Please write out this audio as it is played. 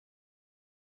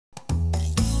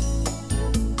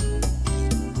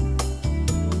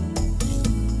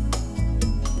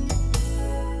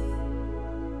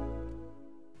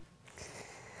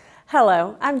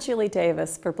Hello, I'm Julie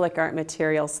Davis for Blick Art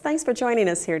Materials. Thanks for joining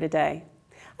us here today.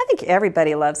 I think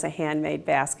everybody loves a handmade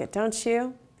basket, don't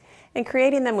you? And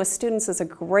creating them with students is a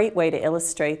great way to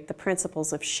illustrate the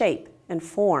principles of shape and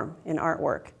form in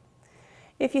artwork.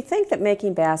 If you think that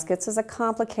making baskets is a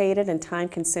complicated and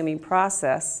time-consuming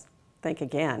process, think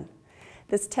again.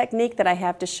 This technique that I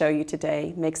have to show you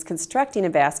today makes constructing a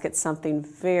basket something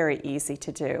very easy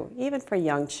to do, even for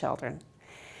young children.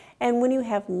 And when you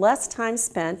have less time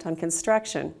spent on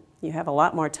construction, you have a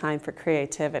lot more time for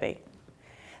creativity.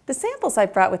 The samples I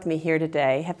brought with me here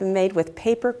today have been made with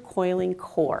paper Coiling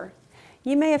Core.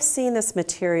 You may have seen this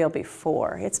material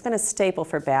before. It's been a staple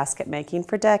for basket making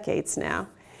for decades now.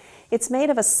 It's made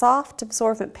of a soft,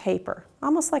 absorbent paper,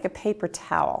 almost like a paper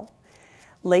towel,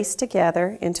 laced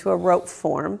together into a rope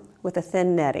form with a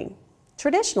thin netting.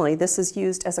 Traditionally, this is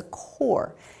used as a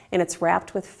core, and it's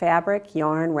wrapped with fabric,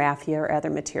 yarn, raffia, or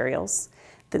other materials,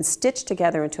 then stitched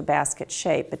together into a basket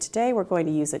shape, but today we're going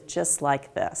to use it just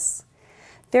like this.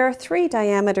 There are 3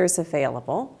 diameters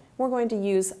available. We're going to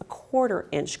use a 1/4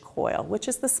 inch coil, which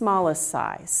is the smallest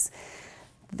size.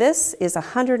 This is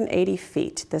 180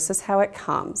 feet. This is how it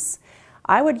comes.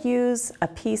 I would use a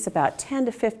piece about 10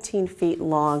 to 15 feet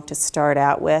long to start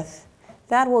out with.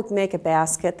 That will make a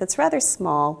basket that's rather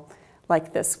small,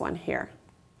 like this one here.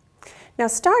 Now,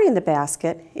 starting the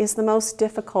basket is the most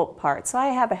difficult part, so I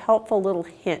have a helpful little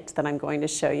hint that I'm going to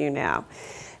show you now.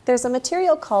 There's a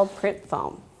material called print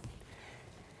foam.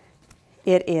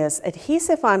 It is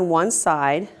adhesive on one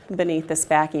side beneath this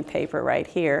backing paper right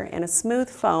here and a smooth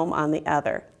foam on the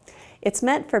other. It's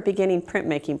meant for beginning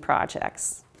printmaking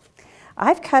projects.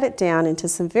 I've cut it down into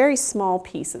some very small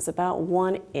pieces, about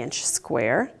 1 inch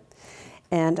square,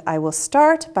 and I will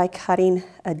start by cutting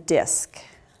a disc,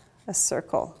 a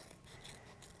circle.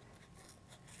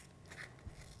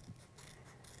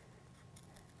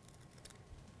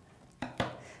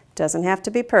 Doesn't have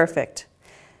to be perfect.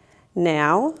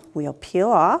 Now we'll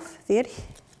peel off the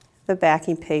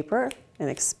backing paper and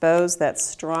expose that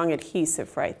strong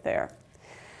adhesive right there.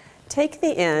 Take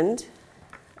the end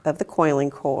of the coiling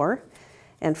core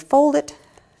and fold it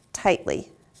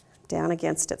tightly down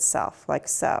against itself, like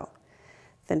so.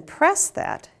 Then press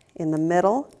that in the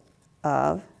middle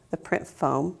of the print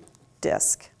foam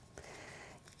disc.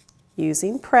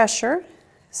 Using pressure,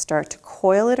 start to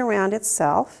coil it around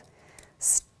itself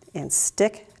and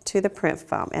stick to the print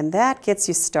foam, and that gets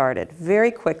you started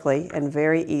very quickly and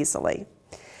very easily.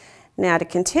 Now, to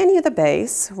continue the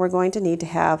base, we're going to need to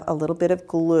have a little bit of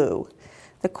glue.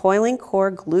 The coiling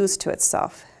core glues to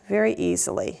itself very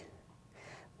easily,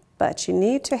 but you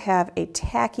need to have a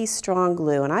tacky, strong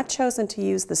glue, and I've chosen to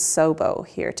use the Sobo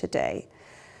here today.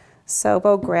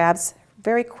 Sobo grabs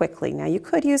very quickly. Now, you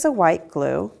could use a white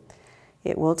glue.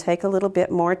 It will take a little bit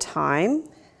more time.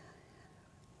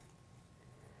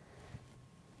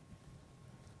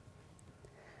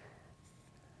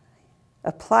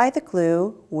 Apply the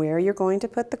glue where you're going to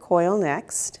put the coil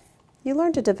next. You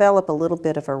learn to develop a little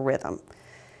bit of a rhythm.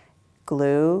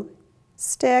 Glue,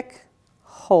 stick,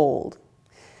 hold.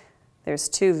 There's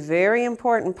 2 very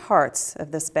important parts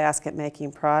of this basket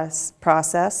making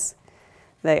process.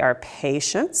 They are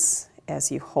patience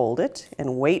as you hold it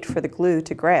and wait for the glue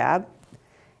to grab,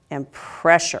 and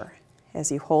pressure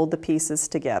as you hold the pieces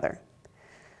together.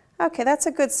 Okay, that's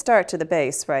a good start to the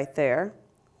base right there.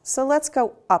 So let's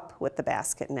go up with the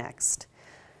basket next.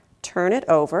 Turn it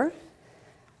over,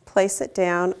 place it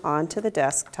down onto the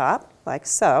desktop, like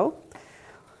so,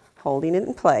 holding it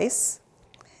in place.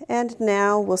 And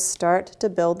now we'll start to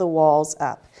build the walls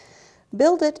up.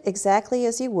 Build it exactly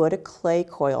as you would a clay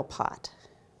coil pot.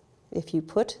 If you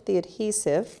put the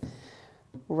adhesive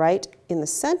right in the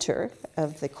center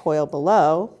of the coil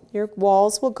below, your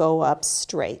walls will go up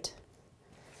straight.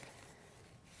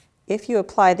 If you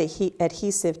apply the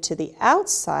adhesive to the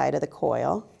outside of the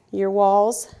coil, your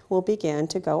walls will begin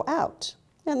to go out.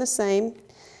 And the same,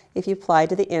 if you apply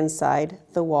to the inside,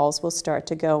 the walls will start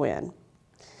to go in.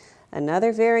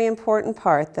 Another very important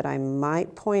part that I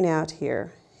might point out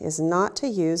here is not to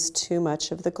use too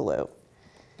much of the glue.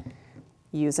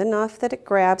 Use enough that it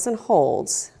grabs and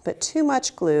holds, but too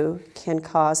much glue can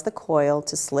cause the coil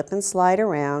to slip and slide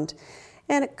around,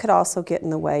 and it could also get in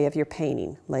the way of your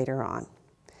painting later on.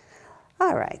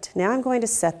 All right, now I'm going to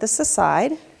set this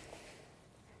aside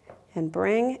and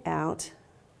bring out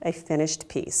a finished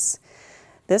piece.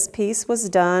 This piece was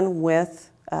done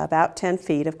with about 10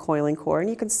 feet of coiling core, and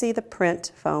you can see the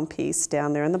print foam piece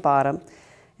down there in the bottom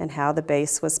and how the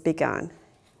base was begun.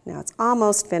 Now it's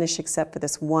almost finished except for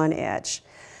this one edge.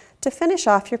 To finish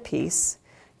off your piece,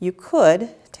 you could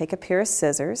take a pair of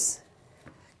scissors,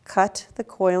 cut the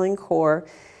coiling core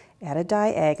at a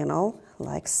diagonal,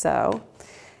 like so,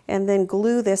 and then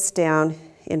glue this down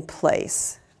in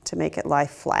place to make it lie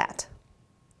flat.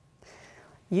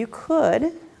 You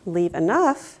could leave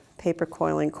enough paper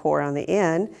coiling core on the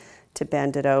end to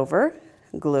bend it over,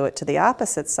 glue it to the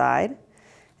opposite side,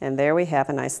 and there we have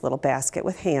a nice little basket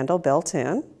with handle built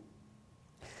in.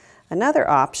 Another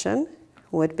option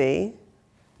would be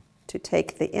to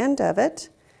take the end of it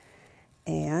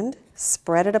and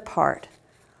spread it apart,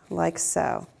 like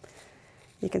so.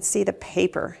 You can see the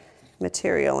paper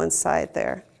material inside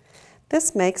there.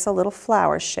 This makes a little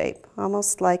flower shape,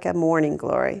 almost like a morning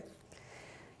glory.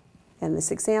 And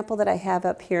this example that I have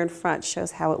up here in front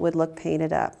shows how it would look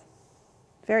painted up.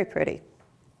 Very pretty.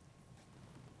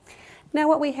 Now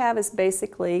what we have is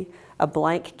basically a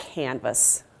blank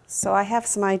canvas. So I have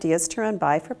some ideas to run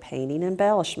by for painting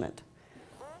embellishment.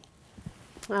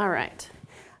 All right.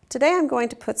 Today I'm going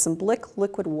to put some Blick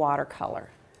Liquid Watercolor.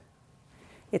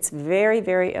 It's very,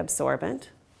 very absorbent.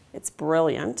 It's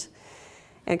brilliant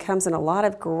and comes in a lot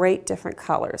of great different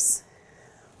colors.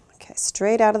 Okay,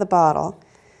 straight out of the bottle,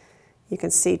 you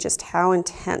can see just how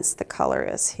intense the color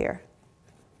is here.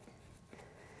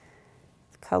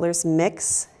 The colors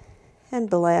mix and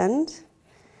blend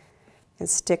and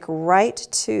stick right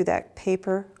to that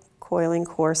paper coiling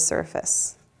core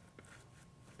surface.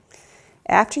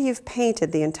 After you've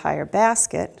painted the entire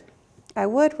basket, I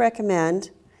would recommend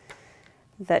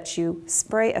that you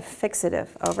spray a fixative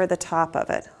over the top of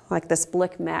it, like this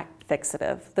Blick Matte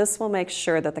fixative. This will make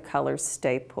sure that the colors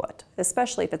stay put,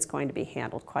 especially if it's going to be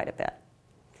handled quite a bit.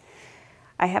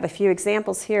 I have a few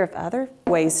examples here of other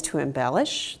ways to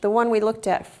embellish. The one we looked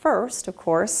at first, of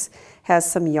course,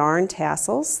 has some yarn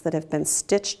tassels that have been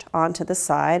stitched onto the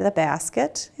side of the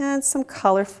basket and some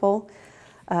colorful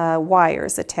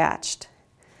wires attached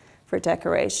for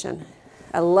decoration.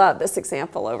 I love this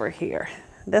example over here.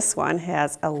 This one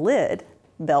has a lid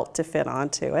belt to fit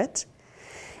onto it.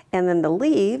 And then the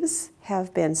leaves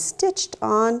have been stitched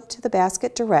onto the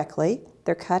basket directly.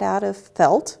 They're cut out of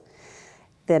felt,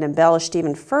 then embellished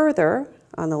even further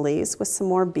on the leaves with some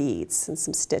more beads and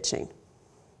some stitching.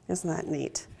 Isn't that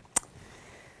neat?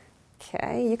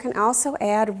 Okay, you can also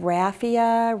add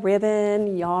raffia,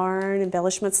 ribbon, yarn,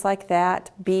 embellishments like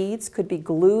that. Beads could be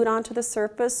glued onto the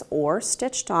surface or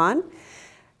stitched on.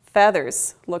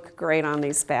 Feathers look great on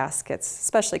these baskets,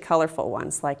 especially colorful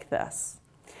ones like this.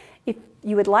 If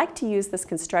you would like to use this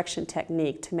construction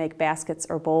technique to make baskets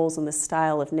or bowls in the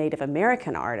style of Native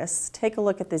American artists, take a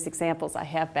look at these examples I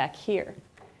have back here.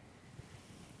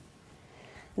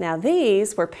 Now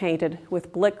these were painted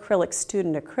with Blick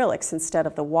Student Acrylics instead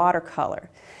of the watercolor.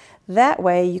 That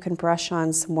way you can brush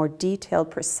on some more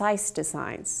detailed, precise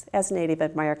designs, as Native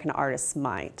American artists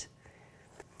might.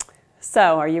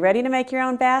 So, are you ready to make your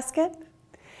own basket?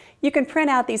 You can print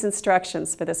out these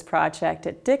instructions for this project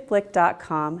at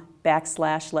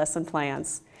dickblick.com/lesson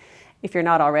plans if you're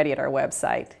not already at our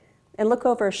website. And look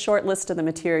over a short list of the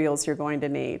materials you're going to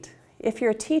need. If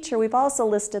you're a teacher, we've also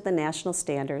listed the national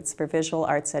standards for visual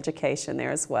arts education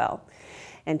there as well.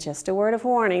 And just a word of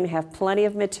warning, have plenty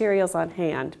of materials on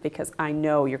hand because I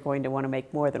know you're going to want to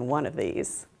make more than one of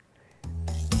these.